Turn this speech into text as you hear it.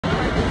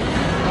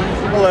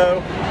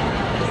Hello.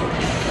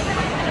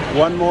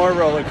 One more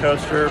roller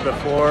coaster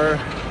before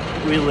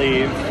we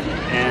leave,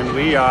 and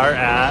we are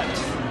at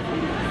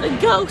the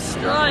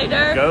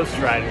GhostRider.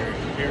 GhostRider.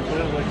 Here's what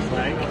it looks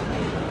like.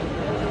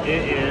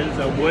 It is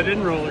a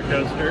wooden roller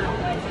coaster.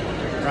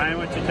 Ryan,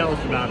 why don't you tell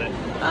us about it?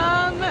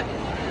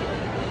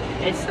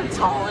 It's the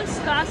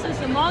tallest,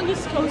 fastest, and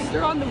longest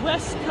coaster on the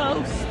West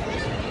Coast.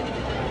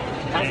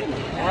 It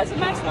has a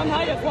maximum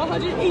height of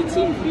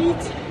 118 feet.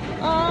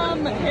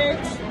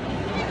 It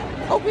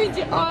opened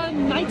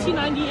on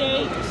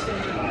 1998.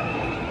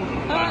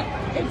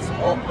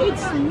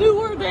 It's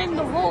newer than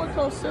the roller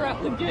coaster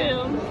at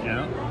Lagoon.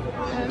 Yeah.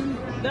 And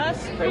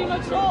that's pretty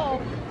much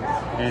all.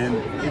 And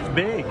it's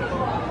big.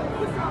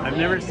 I've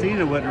never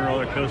seen a wooden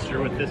roller coaster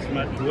with this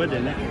much wood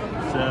in it.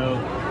 So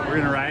we're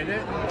gonna ride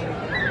it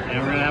and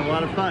we're gonna have a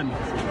lot of fun.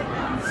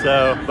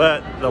 So,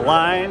 but the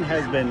line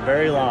has been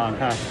very long,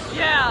 huh?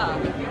 Yeah.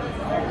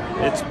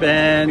 It's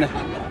been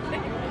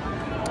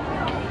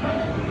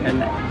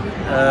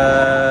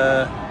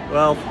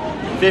well,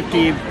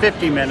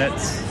 50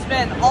 minutes. It's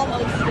been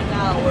almost an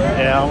hour.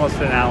 Yeah, almost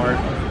an hour.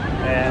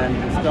 And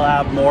we still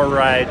have more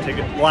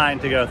line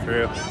to go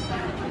through.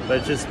 But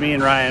it's just me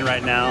and Ryan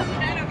right now.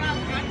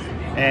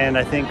 And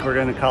I think we're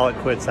gonna call it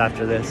quits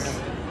after this.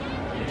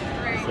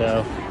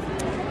 So,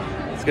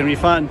 it's gonna be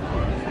fun.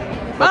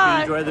 Hope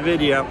you enjoy the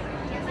video.